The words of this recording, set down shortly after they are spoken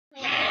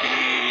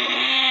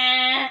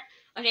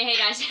Okay, hey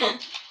guys.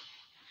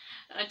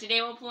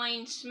 Today we're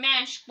playing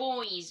Smash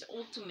Boys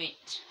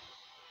Ultimate.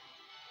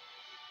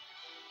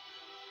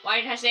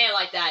 Why did I say it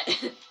like that?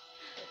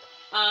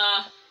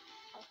 I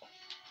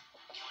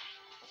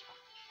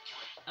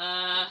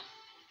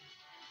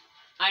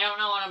don't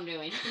know what I'm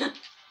doing.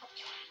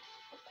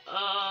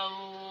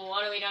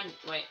 What are we done?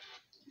 Wait.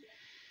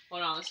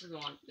 Hold on, this is the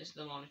one. This is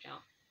the one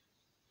account.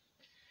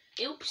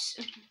 Oops.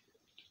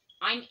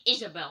 I'm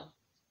Isabel.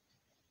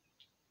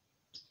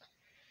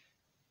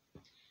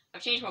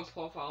 I've changed my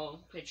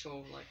profile picture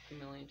like a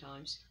million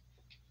times.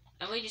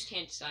 I really just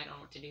can't decide on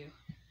what to do.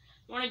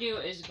 What I want to do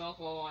is go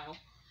for a while.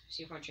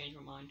 See if I change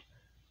my mind.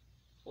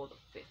 For the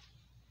 5th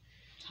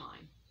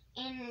time.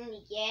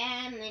 And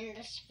yeah, I'm in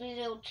this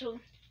video too.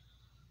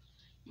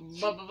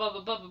 Well,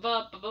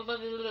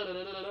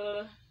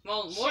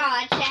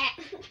 Shot that.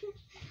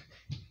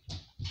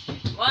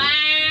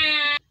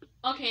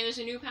 Okay, there's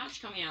a new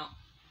patch coming out.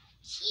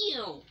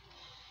 Ew.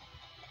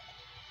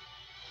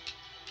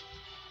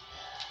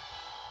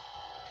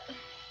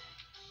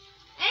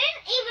 I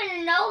didn't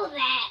even know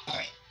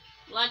that.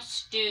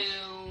 Let's do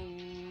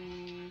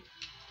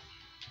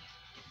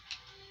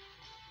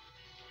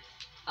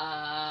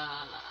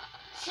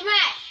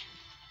Smash.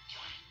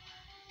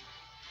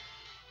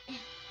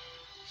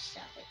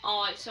 Stop it.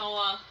 Alright, so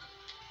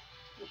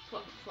we'll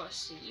put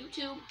across to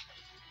YouTube.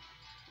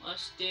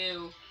 Let's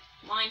do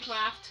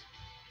Minecraft.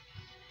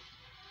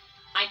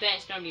 I bet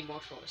it's gonna be more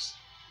choice.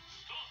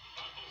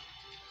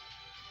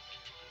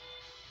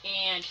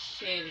 And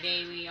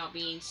today we are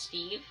being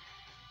Steve.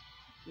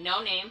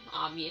 No name,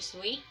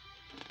 obviously.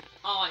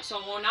 Alright,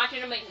 so we're not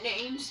gonna make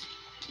names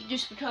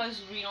just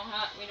because we don't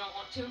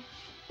want to.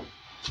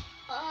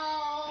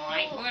 Oh.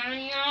 Alright, we're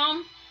gonna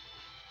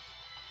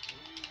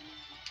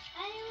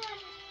I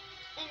want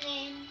a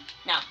name.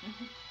 No.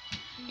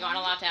 You aren't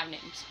allowed to have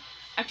names.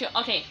 Actually,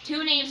 okay,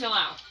 2 names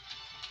allowed.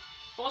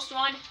 First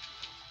one.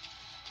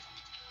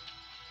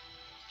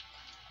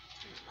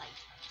 Like.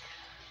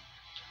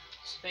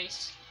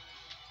 Space.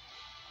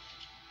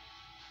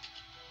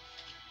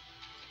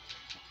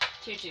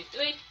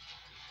 223.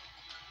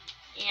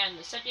 And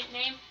the second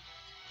name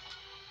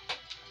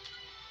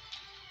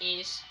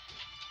is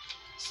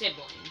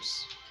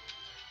Siblings.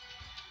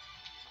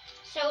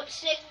 So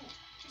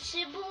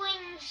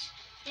siblings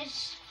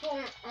is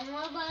for all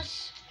of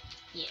us.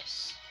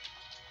 Yes.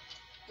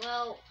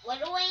 Well, what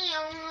do we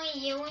only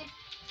you,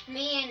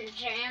 me and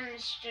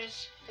Jam's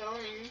just go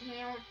in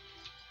here?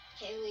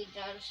 Kaylee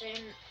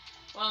doesn't.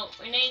 Well,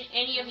 when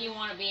any of you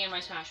want to be in my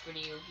Smash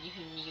video, you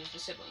can use the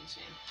siblings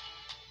name.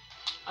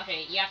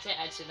 Okay, you have to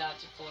exit that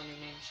for a new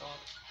name to show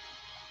up.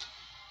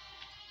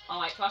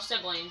 Alright, cross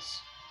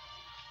siblings.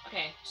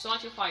 Okay,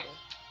 select your fighter.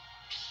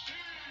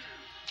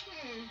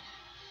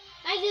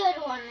 I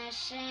did one the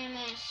same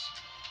as.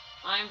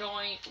 I'm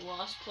going to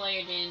let's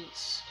play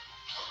against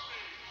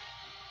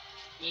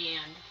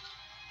and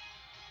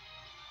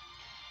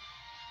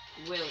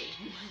Willie.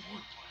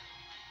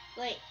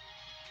 Wait.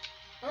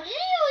 What do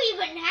you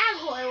even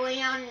have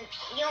Willie on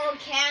your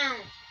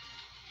account?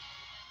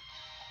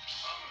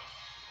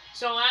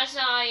 So as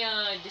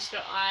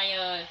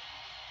I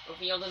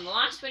revealed in the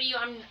last video,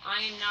 I am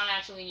not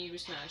actually new to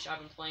Smash. I've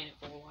been playing it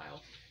for a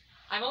while.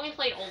 I've only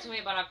played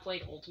Ultimate, but I've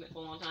played Ultimate for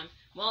a long time.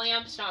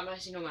 William, stop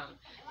messing around.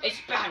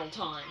 It's battle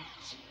time.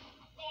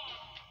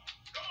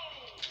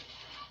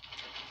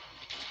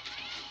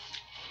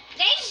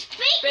 They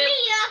speak me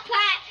up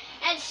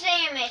at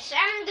Samus.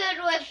 I'm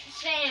good with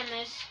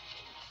Samus.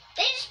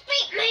 They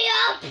speak me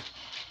up.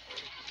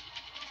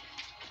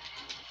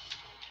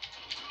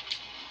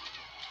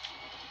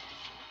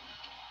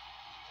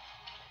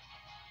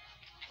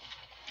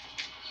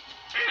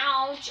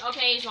 Ouch!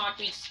 Okay, he's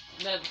watching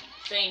the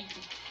thing.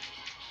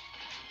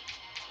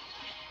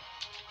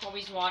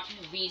 Kobe's watching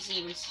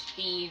VC with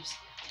Steve's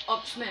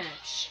up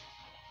smash.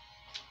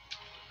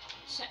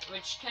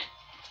 Which can.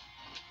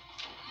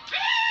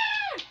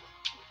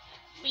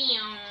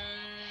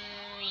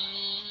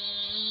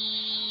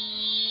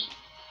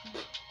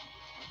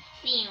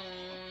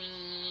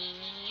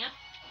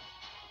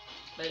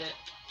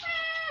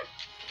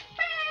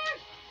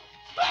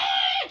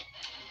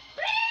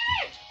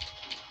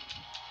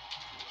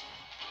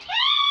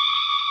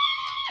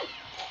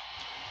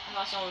 I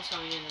thought someone was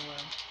coming in the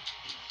room.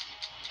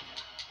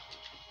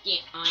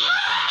 Yeah,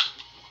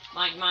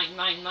 mine.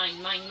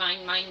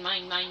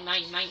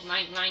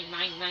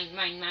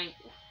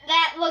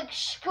 That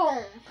looks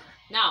cool.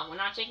 No, we're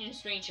not taking a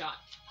screenshot.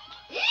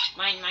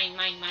 Mine.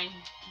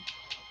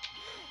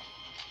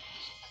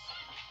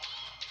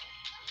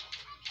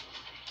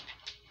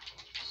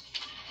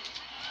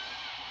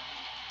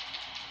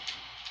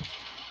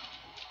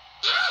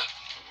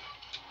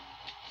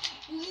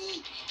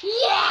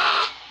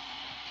 Yeah!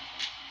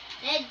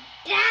 And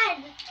Dad!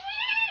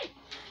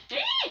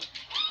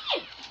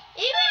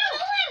 Even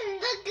though I'm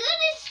the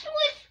goodest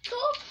with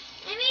cool,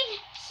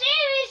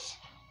 serious.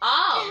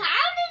 Oh!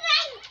 How did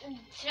I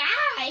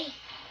die?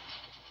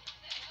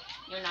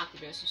 You're not the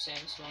best with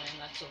Samus William,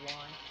 that's a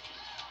lie.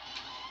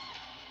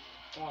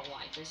 Or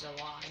life is a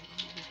lie.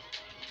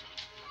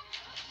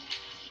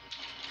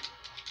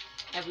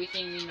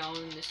 Everything we know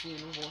in this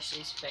universe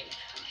is fake.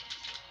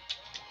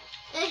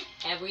 Eh,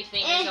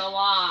 Everything is a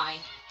lie.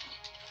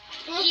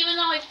 Even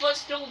though I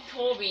footstooled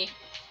Colby.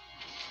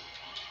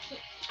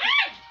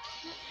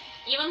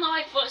 Even though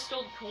I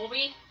footstooled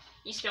Colby,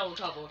 he still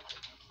recovered.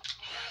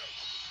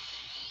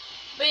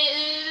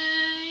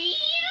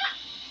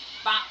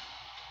 But,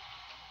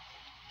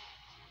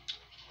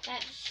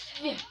 That's...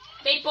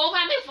 They both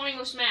have their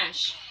final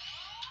smash.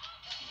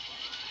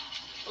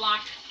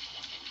 Block.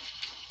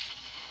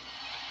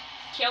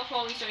 Kill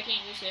Colby so I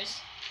can't use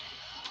this.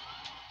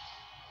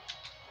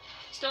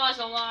 Still has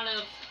a lot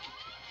of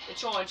the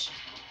charge.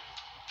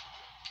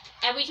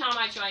 Every time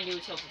I try and do a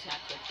tilt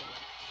attack quickly.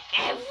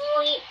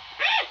 Every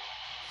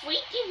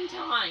freaking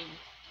time.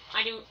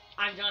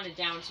 I've done a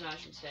down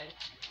smash instead.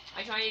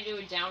 I try to do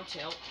a down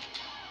tilt.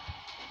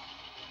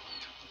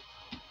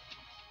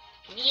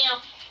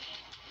 Yeah.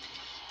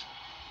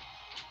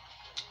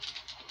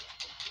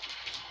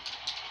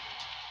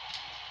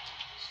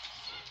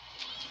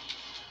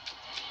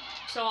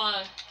 So,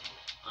 I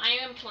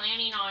am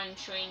planning on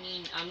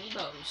training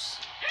amiibos.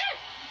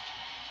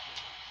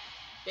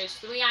 There's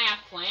 3 I have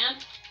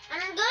planned. I'm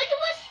good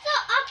with the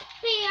up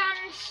B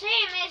on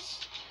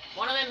Samus.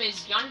 One of them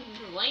is Young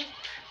Link,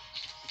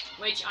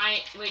 which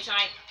I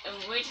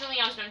originally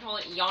I was gonna call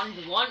it Young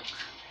Lunk,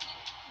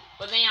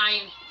 but then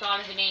I thought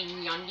of the name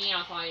Yundi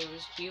and I thought it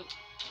was cute,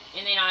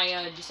 and then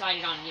I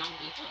decided on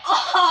Yundi.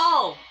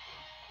 Oh!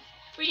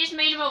 We just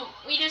made him I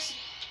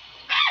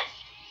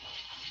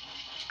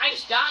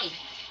just died.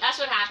 That's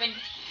what happened.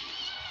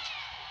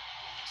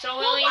 So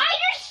Willie. Why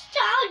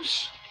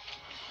Studge?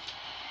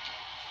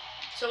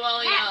 So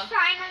Willie, That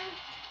final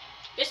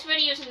this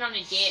video isn't gonna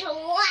get.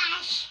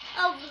 slash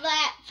of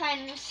that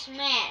final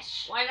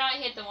smash. Why did I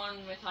hit the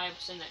one with 5% that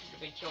could have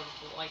been killed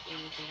for like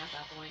anything at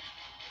that point?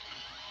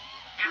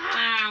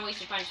 Ah,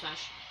 wasted final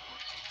smash.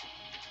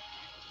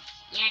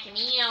 Yeah,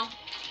 Camille.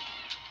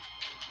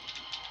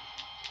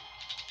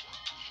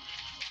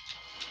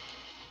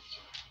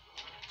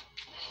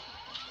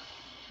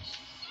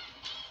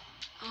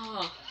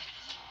 Oh,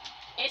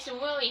 it's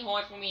really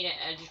hard for me to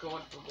edge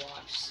guard for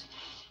blocks.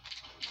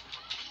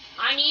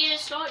 I need to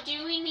start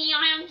doing the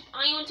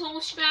Iron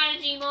Tool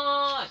strategy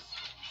more.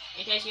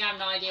 In case you have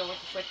no idea what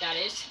the frick that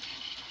is,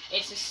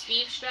 it's a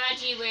steep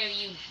strategy where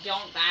you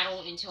don't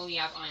battle until you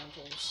have Iron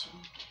Tools.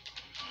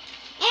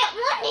 It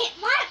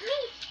wouldn't let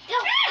me go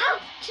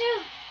out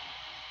too.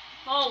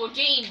 Oh, we're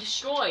getting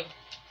destroyed.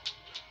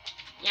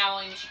 Yeah,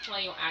 well, you should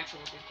play your actual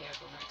good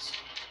character next.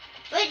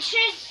 Which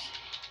is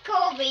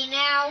Colby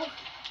now.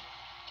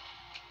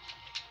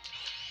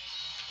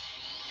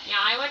 Yeah,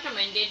 I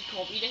recommended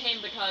Colby to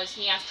him because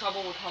he has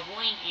trouble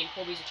recovering, and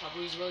Colby's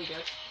recovery is really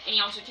good. And he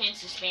also tends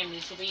to spam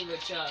neutral B,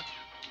 which,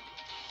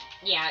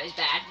 yeah, is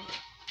bad.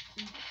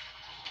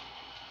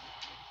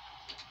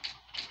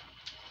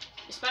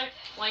 Especially,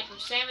 like, with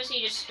Samus,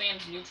 he just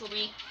spams neutral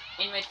B,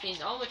 and with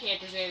his other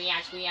characters where he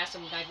actually has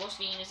some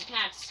diversity in his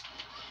attacks,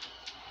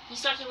 he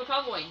starts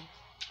recovering.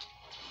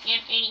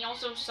 And he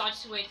also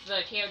starts with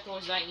the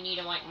characters that you need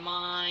to, like,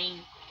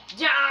 mine.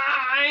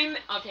 Dime!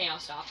 Okay, I'll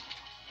stop.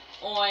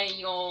 Or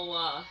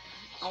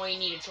or you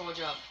need to charge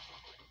up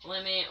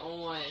Limit,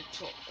 or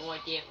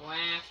get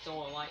Raft,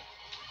 or like,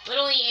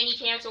 literally any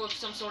character with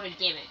some sort of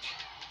gimmick.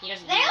 He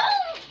doesn't do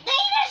that.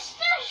 They just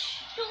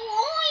destroy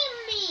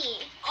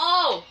me.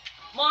 Oh!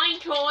 Mine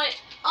court,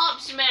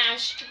 up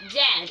smash,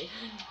 dead.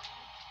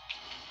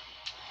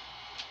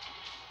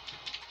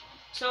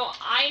 So,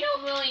 I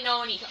don't really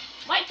know any.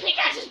 My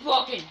pickaxe is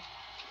broken!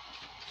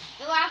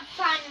 You have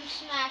final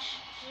smash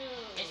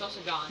too. It's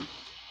also gone.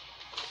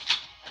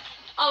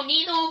 Oh,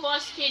 neither of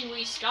us can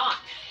restock.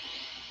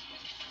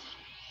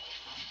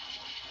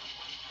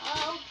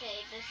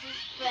 Okay, this is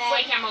bad.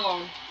 Wait, I'm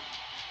alone.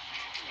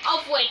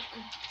 Oh, wait.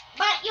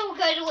 But you're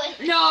good with.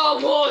 No,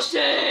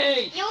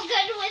 Morrissey! You're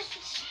good with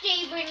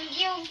Steven.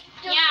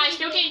 Yeah, I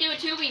still can't do a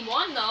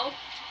 2v1 though.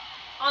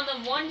 On the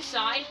one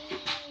side.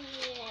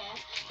 Yeah.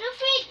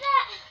 Defeat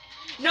that.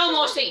 No,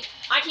 Morrissey!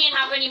 I can't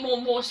have any more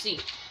Morrissey.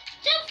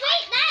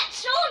 Defeat that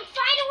sword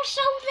fighter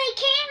so they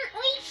can at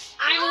least.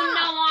 I will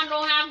no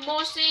longer have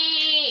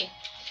Morrissey.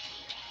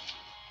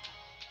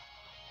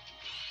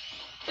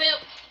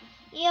 Boop.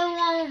 You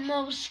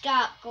almost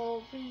got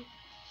Colby.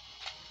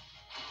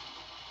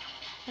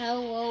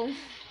 Hello.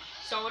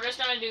 So we're just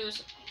gonna do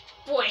is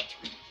wait.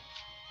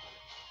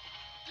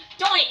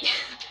 Do it!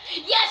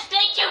 Yes,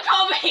 thank you,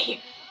 Kobe!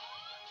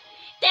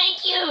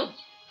 Thank you!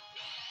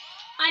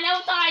 I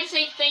never thought I'd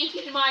say thank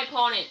you to my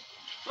opponent,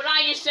 but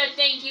I just said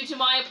thank you to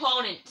my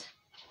opponent.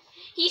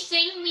 He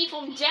saved me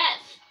from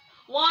death.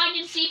 Why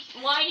did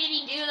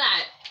he do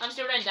that? I'm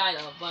still gonna die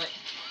though, but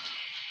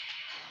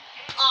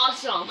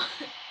awesome.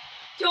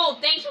 Yo,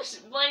 thanks for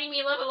letting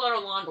me live a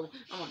little longer.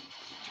 Come on.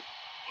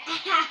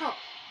 Ow.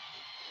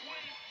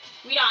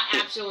 We got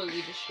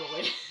absolutely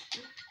destroyed.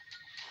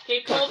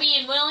 Okay, Colby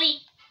and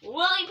Willie,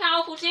 really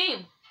powerful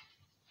team.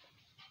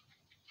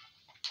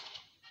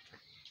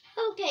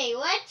 Okay,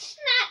 let's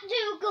not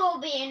do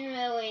Colby and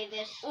Willie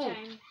this Ooh.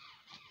 time.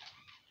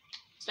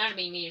 It's not to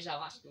be me, that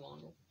lasts too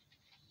long.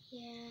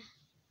 Yeah.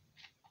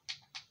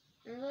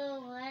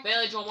 What?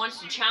 Villager wants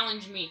to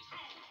challenge me.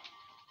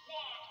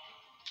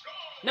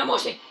 No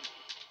mercy!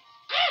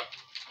 Ah!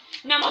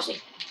 No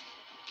mercy!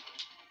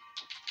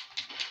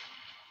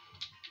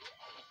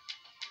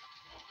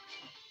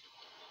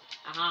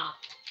 Aha.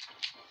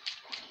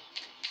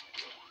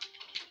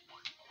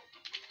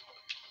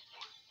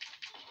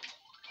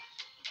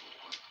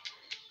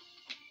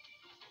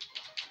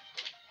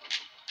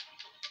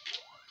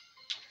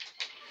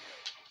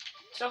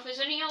 So if there's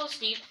any other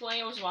Steve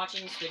players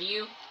watching this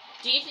video,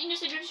 do you think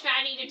it's a good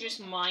strategy to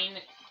just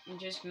mine and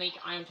just make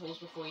iron tools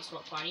before you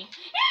start fighting?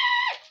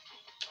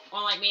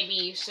 Or like maybe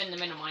you send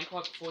them in a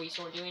minecart before you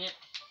start doing it?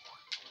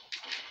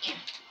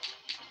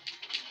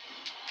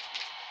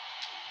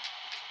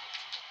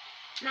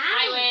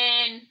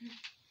 I win!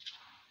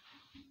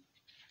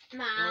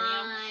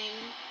 Mine.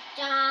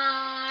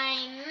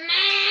 Diamond.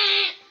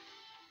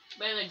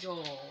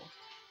 Villager.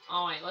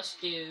 Alright, let's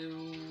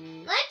do...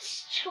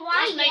 Let's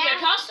try Let's make a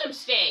custom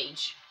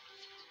stage!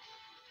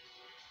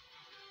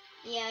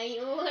 Yeah,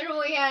 you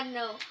literally had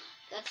no.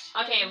 That's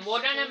Okay,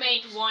 we're gonna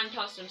make one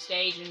custom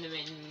stage and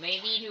then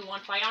maybe do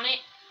one fight on it.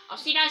 I'll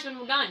see you guys when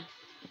we're done.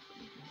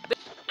 But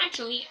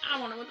actually, I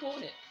want to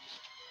record it.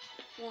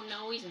 For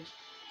no reason.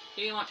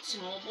 Do you want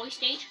small boy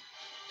stage,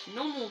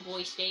 normal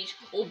boy stage,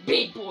 or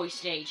big boy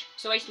stage?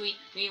 So basically,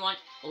 do you want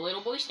a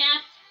little boy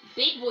stab,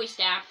 big boy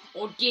stab,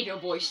 or giga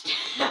boy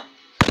stab?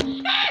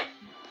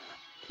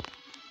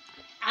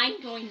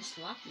 I'm going to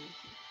slap you.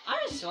 I'm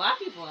gonna slap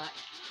you for that.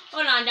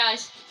 Hold on,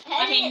 guys.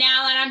 Okay,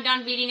 now that I'm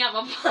done beating up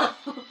okay,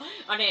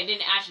 I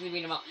didn't actually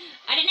beat him up.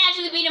 I didn't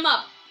actually beat him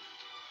up.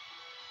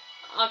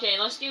 Okay,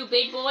 let's do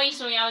big boy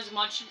so he has as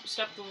much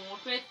stuff to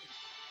work with.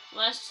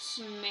 Let's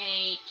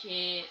make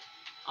it...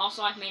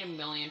 Also, I've made a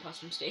million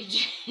custom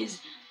stages.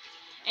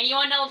 And you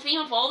want to know the thing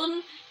of all of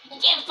them? You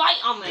can't fight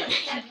on them.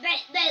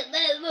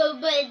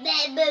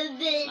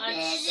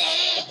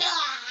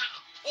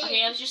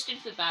 Okay, let's just do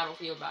the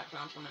battlefield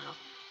background for now.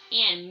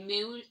 And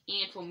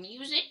for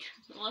music,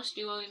 let's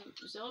do a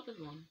Zelda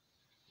one.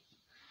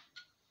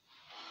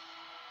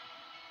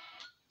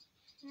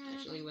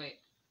 Actually, wait.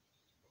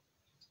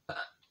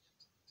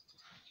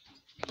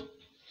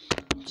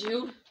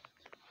 Dude.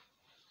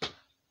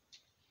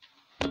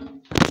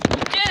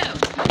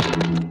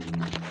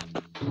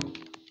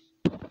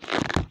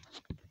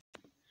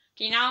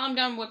 Okay, now I'm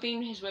done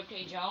whipping his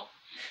webpage out.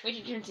 We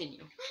can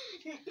continue.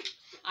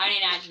 I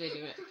didn't actually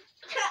do it.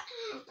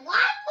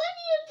 Why would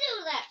you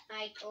do that,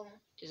 Michael?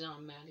 Because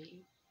I'm mad at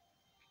you.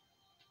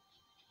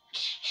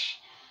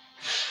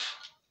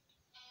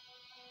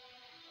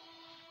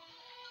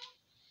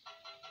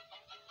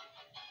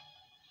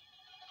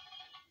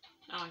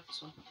 I like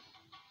this one.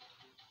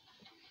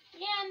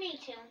 Yeah, me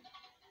too.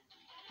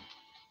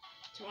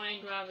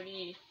 Terrain,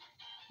 gravity,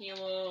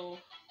 hero,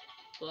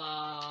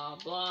 blah,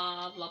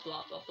 blah, blah,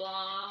 blah, blah,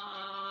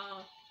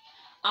 blah.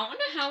 I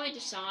wonder how it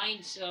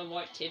decides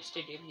what tips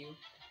to give you.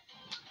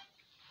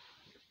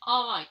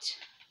 Alright.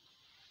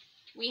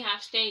 We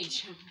have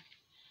stage.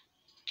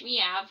 We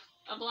have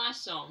a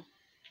blast zone.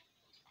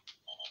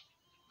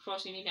 Of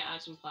course, we need to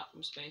add some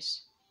platform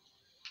space.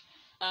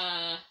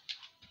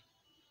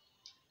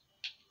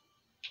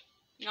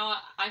 You know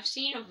what? I've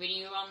seen a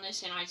video on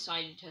this and I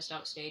decided to test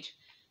out stage.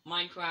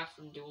 Minecraft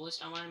from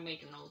Duelist. I want to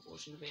make another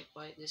version of it,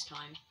 but this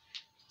time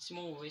it's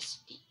more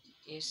risky.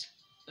 It's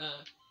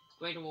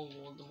Greater World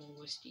War, the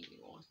more risky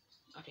one.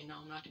 Okay, no,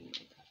 I'm not gonna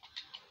make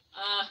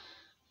that.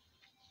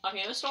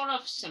 Okay, let's start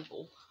off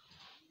simple.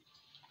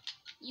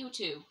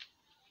 YouTube.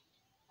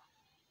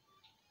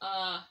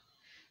 Oh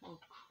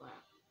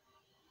crap.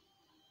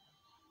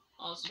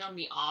 Oh, it's gonna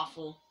be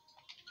awful.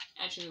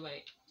 Actually,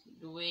 wait.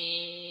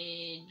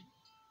 With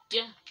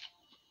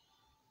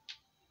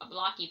a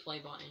blocky play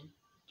button,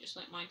 just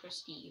like Minecraft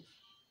Steve.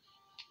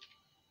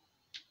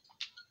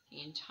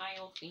 The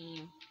entire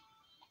theme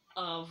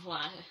of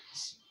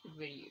last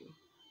video.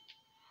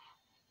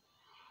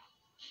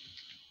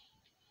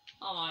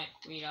 Alright,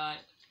 we got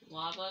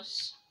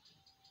lavas.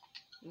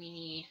 We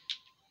need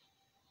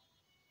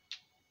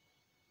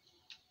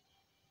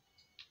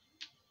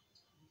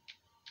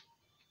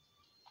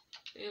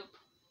boop.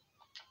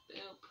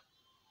 Boop.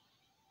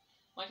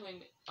 Why can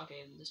we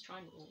okay, this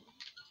triangle.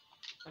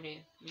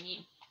 Okay, we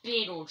need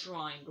big old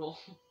triangle.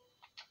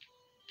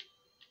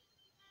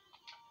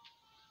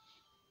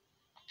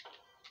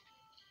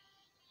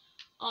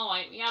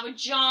 Alright, we have a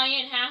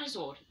giant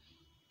hazard.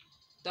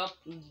 The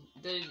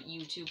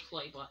YouTube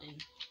play button.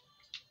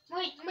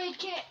 Wait,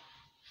 make it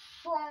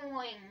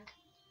falling.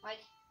 Like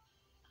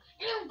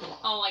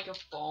Oh, like a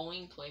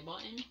falling play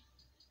button?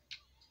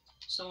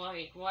 So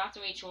like, we'll have to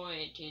make sure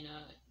it can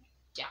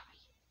die.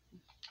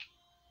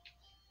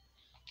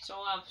 So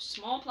we'll have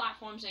small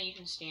platforms that you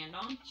can stand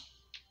on.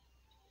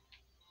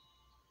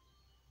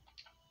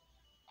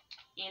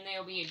 And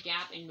there'll be a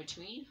gap in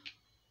between.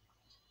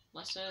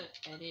 Let's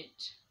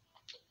edit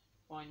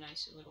for a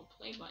nice little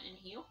play button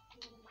here.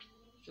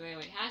 So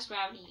it has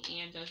gravity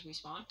and does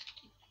respawn.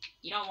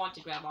 You don't want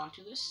to grab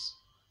onto this.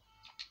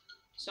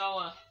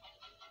 So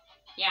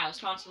yeah, it's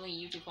constantly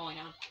YouTube falling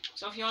down.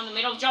 So if you're in the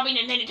middle of jumping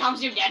and then it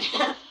comes, you're dead.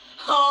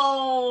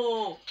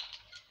 Oh!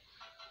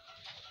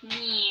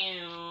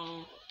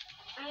 Meow.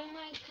 I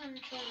might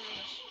control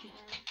this.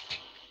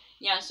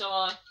 Yeah,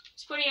 so,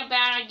 it's pretty a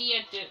bad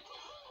idea to...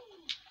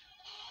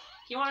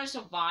 If you want to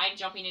survive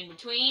jumping in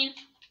between,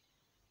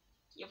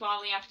 you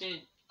probably have to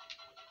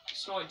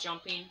start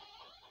jumping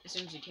as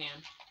soon as you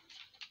can.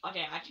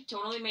 Okay, I could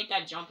totally make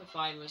that jump if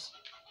I was...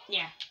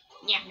 Yeah.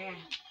 Yeah!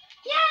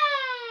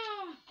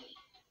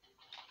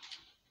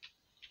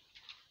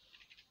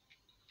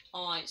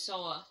 Alright,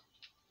 so,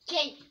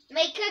 Okay,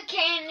 make a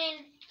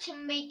cannon to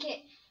make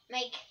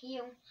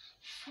you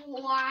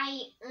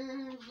fly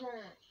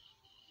over.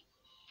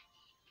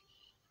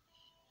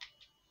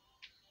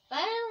 But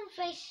I don't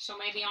face. so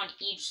maybe on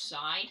each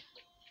side,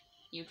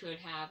 you could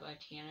have a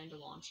cannon to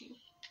launch you.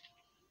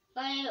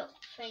 But I don't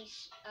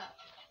face up.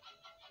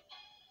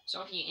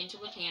 So if you enter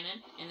a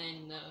cannon,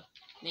 and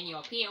then you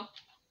appeal,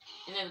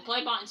 and then the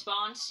play button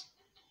spawns,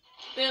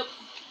 boop.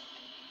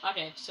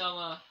 Okay,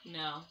 so,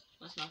 no,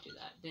 let's not do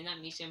that. Then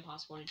that makes it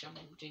impossible to jump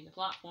in between the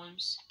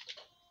platforms.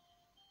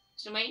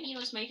 So maybe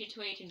let's make it to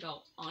where you can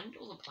go under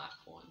the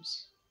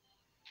platforms.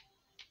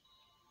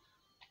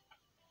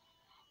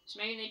 So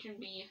maybe they can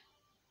be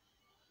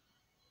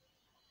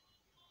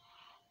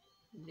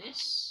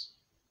this.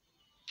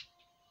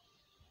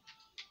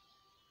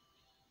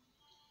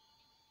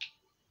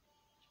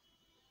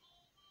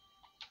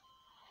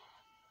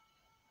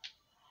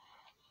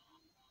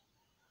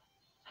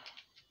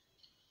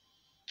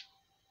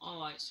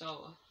 Alright,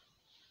 so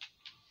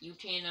you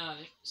can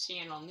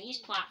stand on these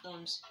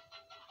platforms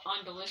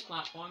onto this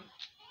platform.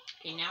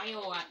 Okay, now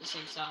you're at the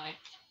same side.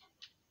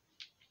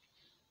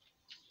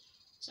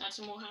 Let's add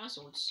some more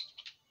hazards.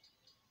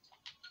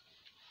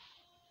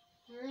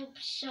 Warp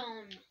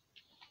zone.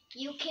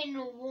 You can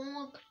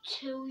warp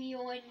to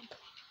your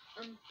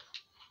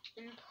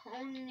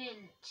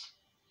opponent.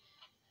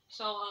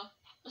 So,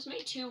 let's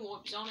make 2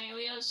 warp zone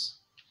areas.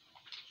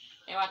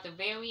 They're at the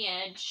very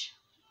edge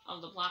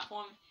of the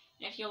platform.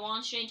 And if you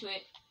launch into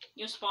it,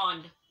 you'll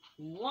spawn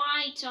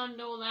right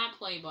under that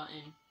play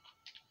button.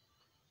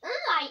 I'm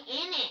right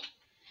in it.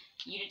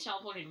 You get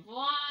teleported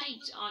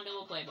right onto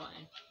the play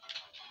button.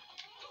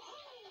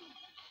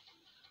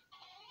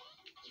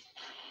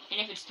 And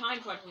if it's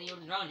timed correctly, you'll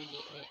run and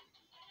get it.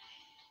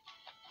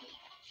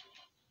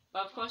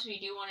 But of course, we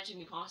do want it to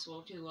be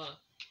possible to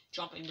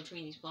jump in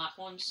between these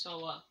platforms.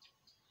 So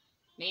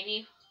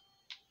maybe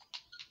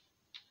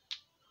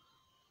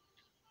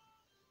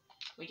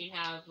we can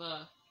have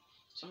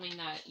something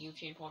that you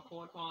can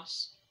parkour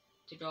across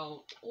to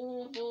go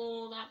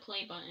over that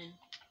play button.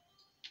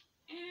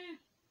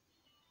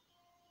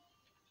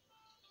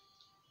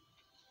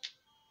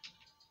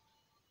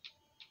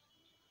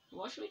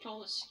 What should we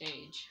call this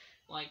stage?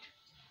 Like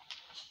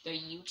the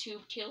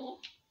YouTube kill?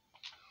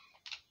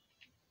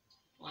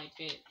 Like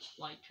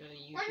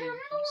YouTube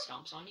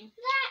stomps on you?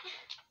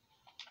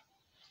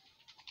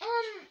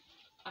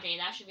 That Okay,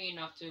 that should be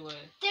enough to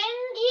then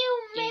you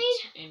get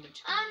made in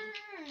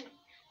between.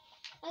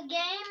 a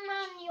game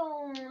on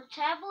your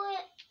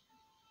tablet.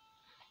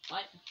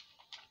 What?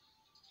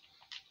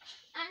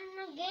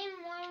 And a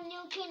game where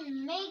you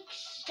can make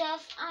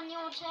stuff on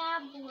your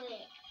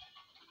tablet.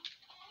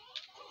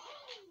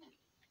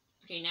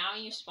 Okay, now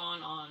you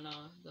spawn on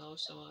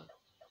those, so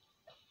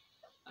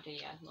okay,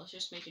 yeah, let's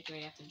just make it where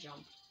you have to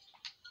jump.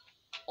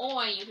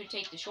 Or you could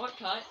take the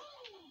shortcut,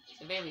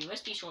 the very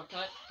risky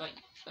shortcut, but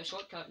a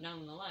shortcut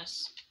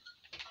nonetheless.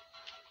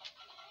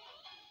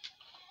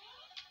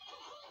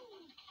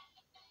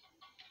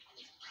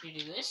 You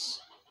do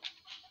this,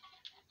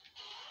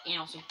 and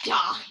also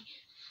die.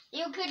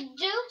 You could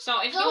do. So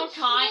if you're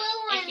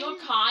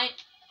caught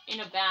in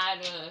a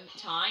bad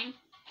time,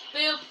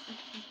 boop,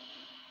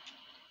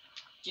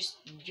 just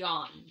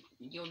gone.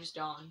 You're just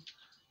gone.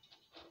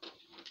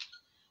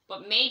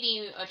 But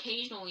maybe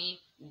occasionally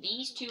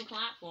these 2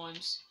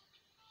 platforms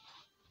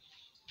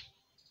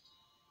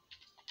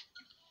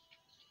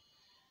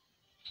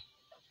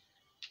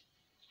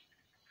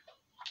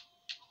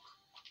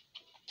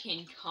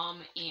can come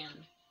and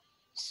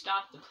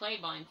stop the play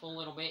button for a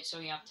little bit, so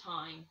you have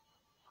time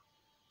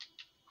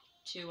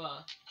to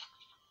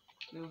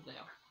move there.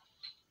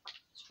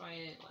 Let's try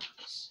it like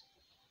this.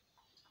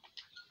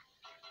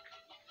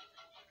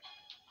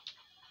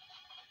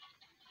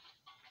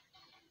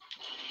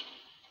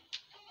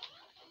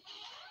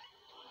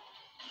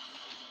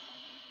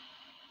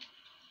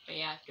 But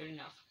yeah, good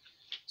enough.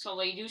 So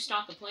they do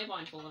stop the play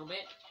button for a little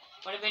bit,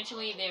 but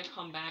eventually they'll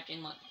come back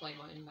and let the play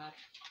button back.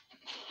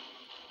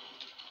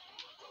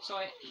 So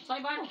the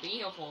play button will be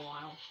here for a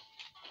while.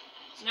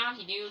 So now if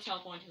you do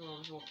teleport into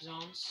those warp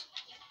zones,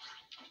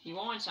 you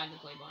are inside the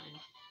play button.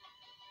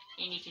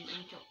 And you can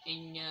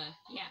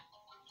yeah.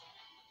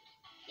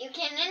 You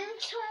can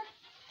enter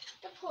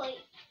the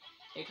plate.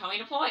 They're coming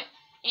to point.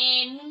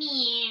 And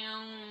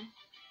meow.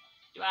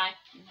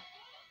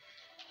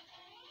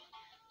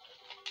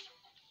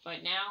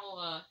 But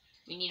now,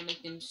 we need to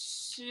make them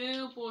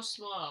super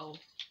slow.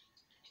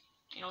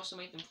 And also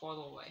make them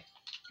farther away.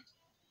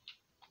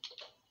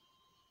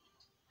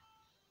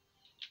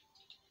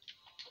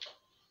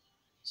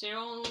 So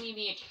it'll only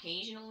be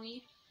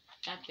occasionally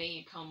that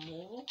they become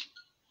movable.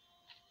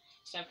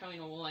 Instead of coming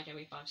movable like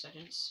every 5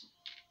 seconds.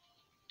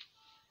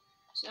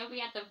 So that'll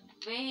be at the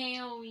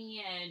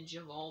very edge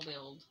of all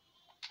build.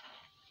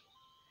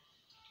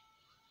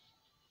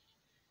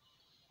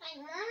 I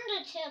learned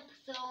a tip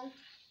though.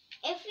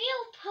 If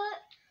you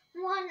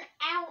put one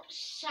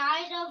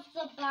outside of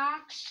the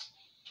box,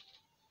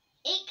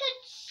 it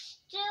could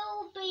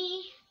still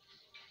be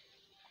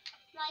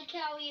like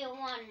how you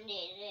wanted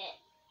it.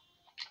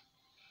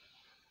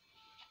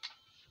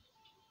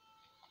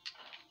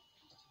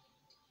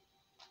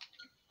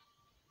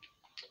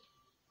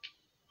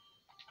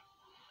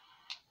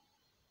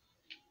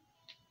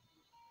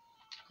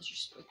 Let's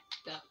just put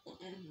that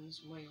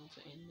one's way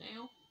to end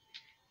now.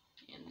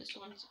 And this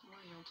one's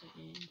way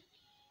to end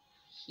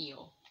here.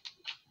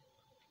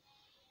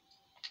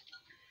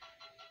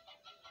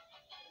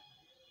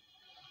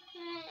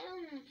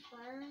 I'm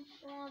fine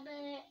for a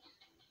bit.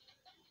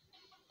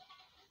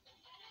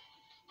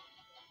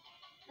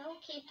 I'll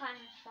keep on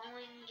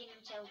falling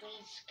until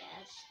these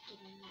guys get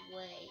in the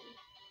way.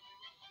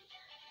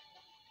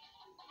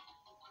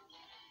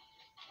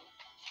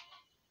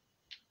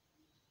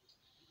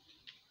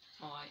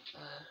 Alright,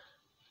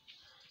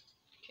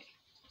 okay.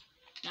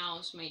 Now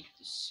let's make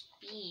the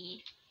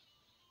speed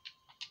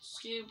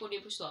super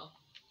duper slow.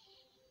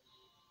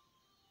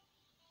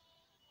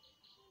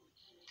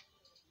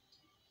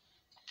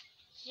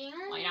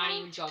 I'm not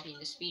even joking,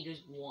 the speed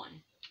is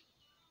 1.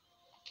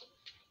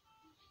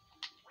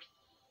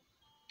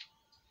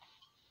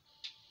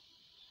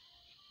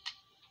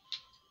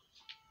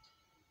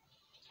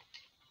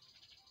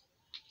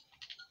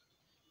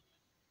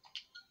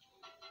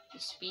 The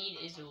speed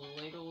is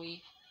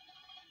literally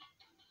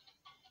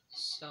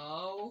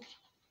so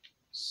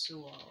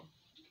slow.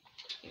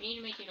 You need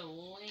to make it a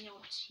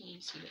little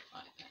teensy bit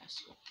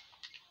faster.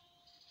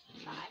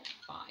 5.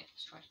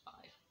 Let's try 5.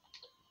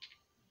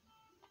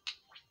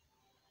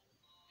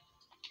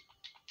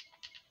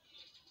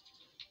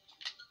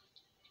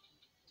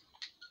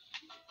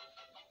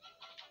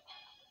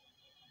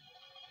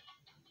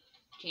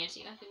 Can't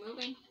see nothing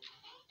moving.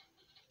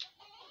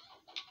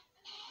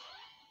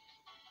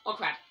 Oh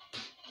crap.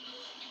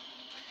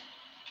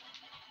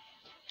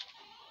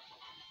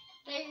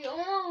 They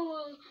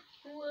all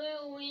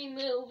will be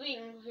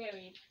moving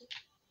very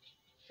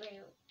slow.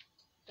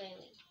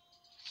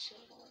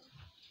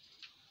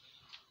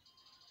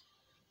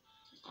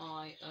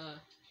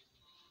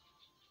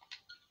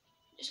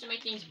 Just to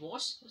make things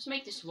worse, let's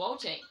make this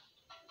rotate.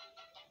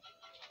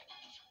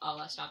 Oh,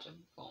 that stopped it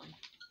from falling.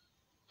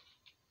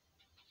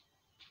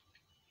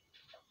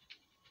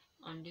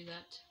 Undo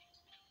that.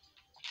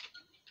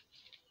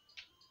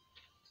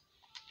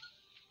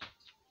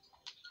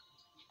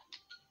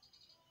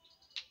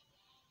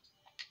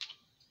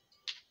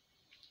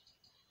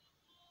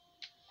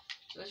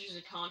 So this is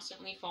a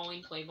constantly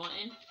falling play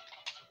button.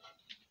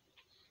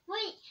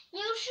 Wait,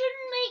 you should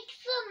make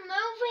the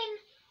moving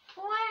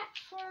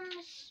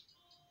platforms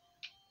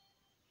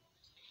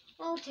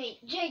rotate.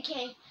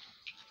 JK.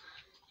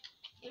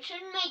 You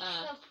should make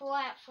the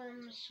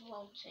platforms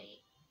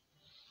rotate.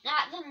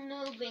 Not the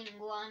moving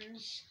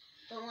ones.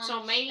 The ones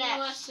so maybe that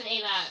let's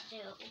say that.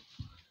 Still.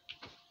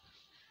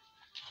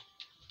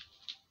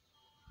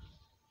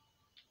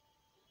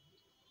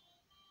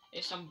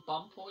 There's some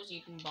bump holes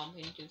you can bump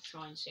into to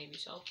try and save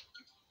yourself.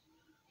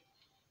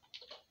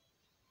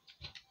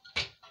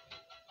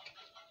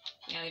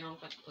 Yeah, they don't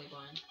look like the play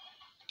button.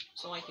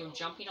 So like you're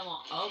jumping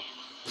along. Oh.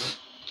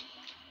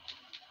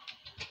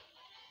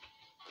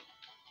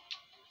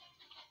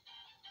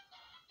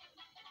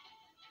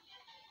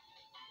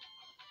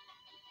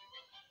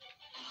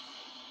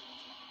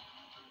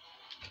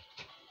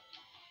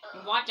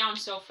 You walk down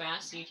so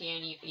fast you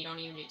don't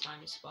even get time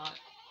to spot.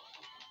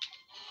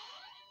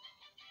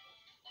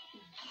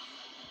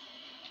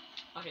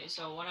 Okay,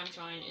 so what I'm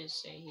trying to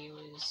say here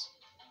is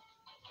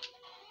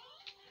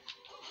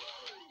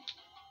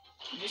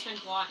you just been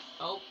blocked.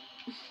 Oh.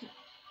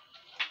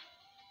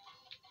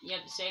 Yep,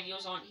 the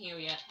saviors aren't here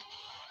yet.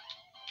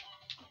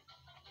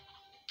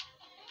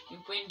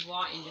 You've been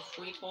brought into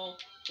free fall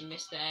to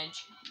miss the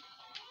edge.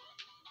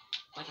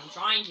 Like I'm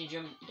trying to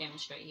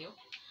demonstrate here.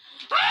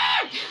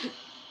 Ah!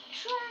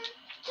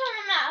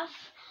 Turn off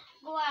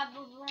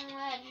grabbable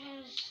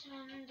edges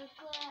on the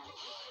glass.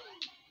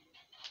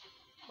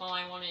 Well,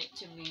 I want it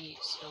to be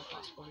still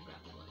possible to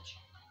grab the ledge.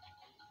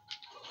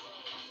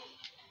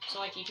 So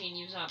like you can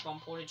use that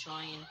bump to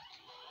try and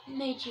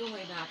make your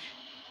way back.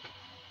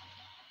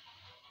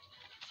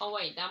 Oh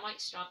wait, that might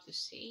stop the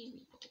save.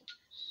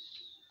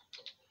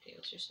 Okay,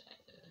 let's just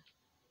add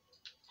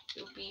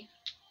boopy,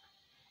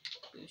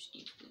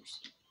 boosty.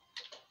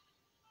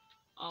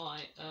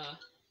 Alright,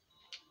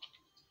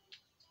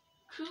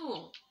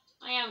 cool.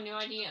 I have no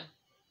idea.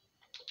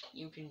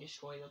 You can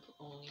destroy the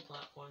only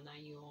platform that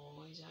you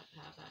always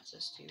have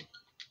access to.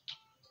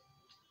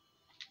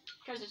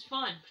 Because it's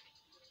fun.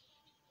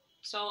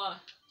 So,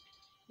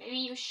 maybe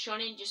you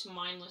shouldn't just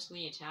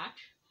mindlessly attack.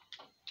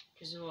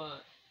 Because,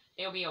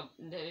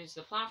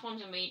 the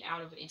platforms are made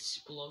out of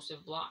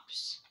explosive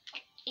blocks.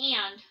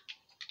 And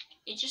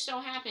it just so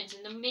happens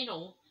in the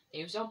middle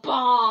there's a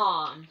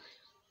bomb.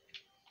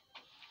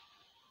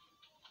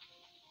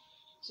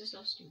 This is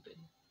so stupid.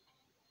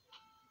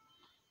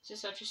 This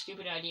is such a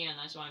stupid idea, and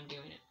that's why I'm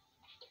doing it.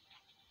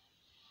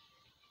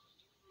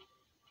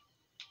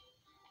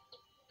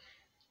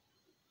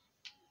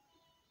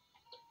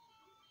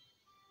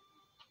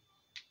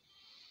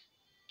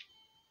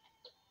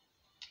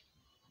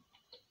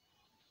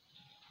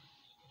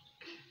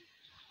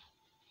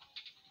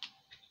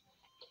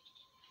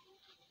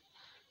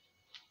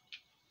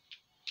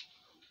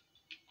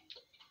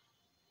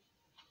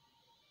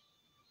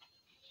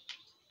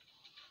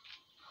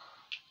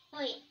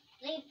 Wait,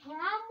 they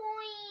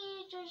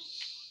probably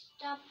just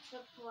stopped the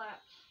platform.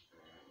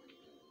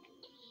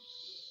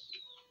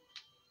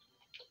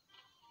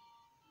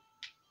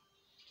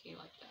 Okay,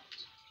 like that.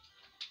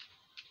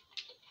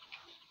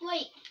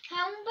 Wait,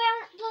 how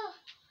about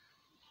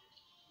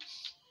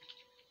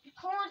the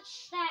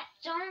parts that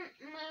don't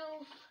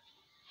move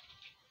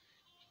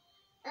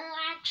are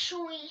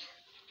actually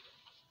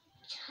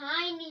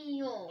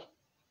tinier?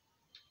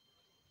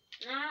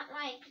 Not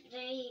like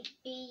they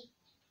be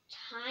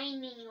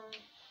tinier.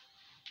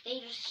 They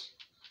just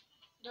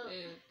the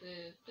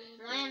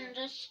land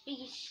just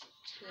be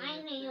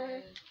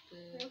tinier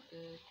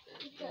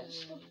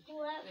because the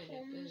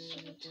platforms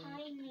are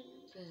tiny.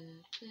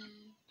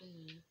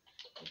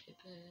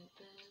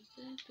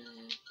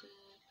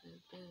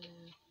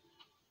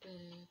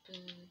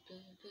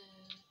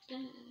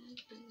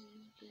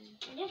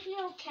 And if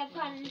you kept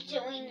on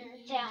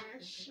doing down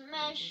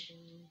smash,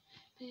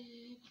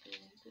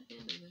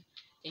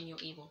 then you're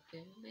evil.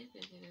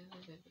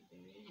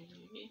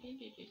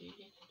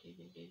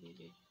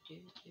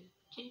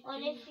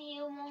 what if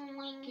you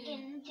link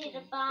into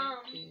the bomb?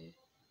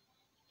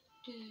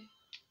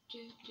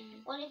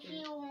 What if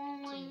you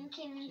link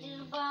into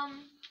the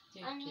bomb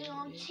and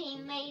your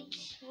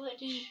teammates would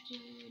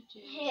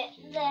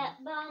hit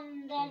that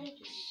bomb that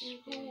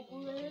explodes?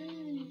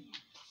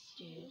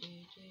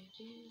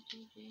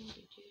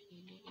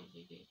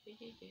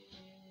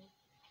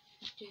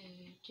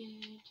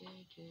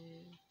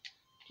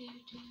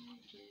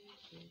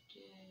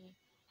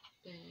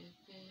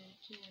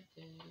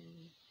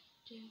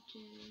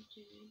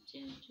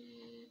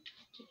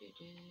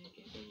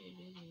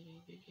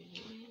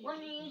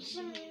 When you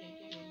zoom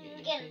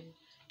again.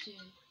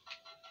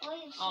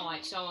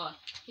 Alright, so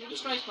if you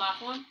destroy this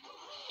platform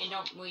and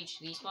don't reach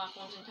these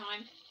platforms in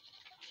time,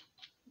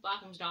 the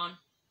platform's done.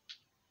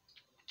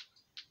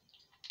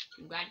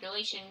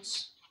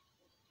 Congratulations.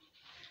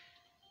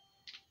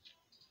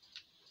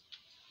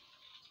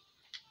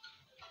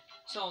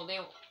 So they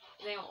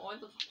all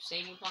the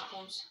saving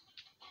platforms,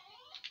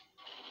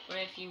 but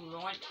if you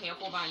aren't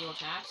careful about your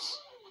attacks,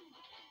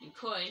 you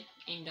could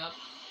end up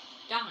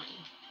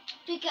dying.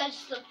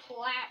 Because the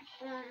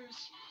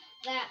platforms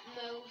that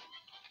move,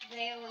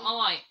 they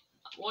Alright,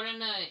 we're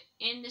gonna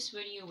end this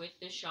video with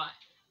this shot.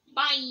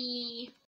 Bye!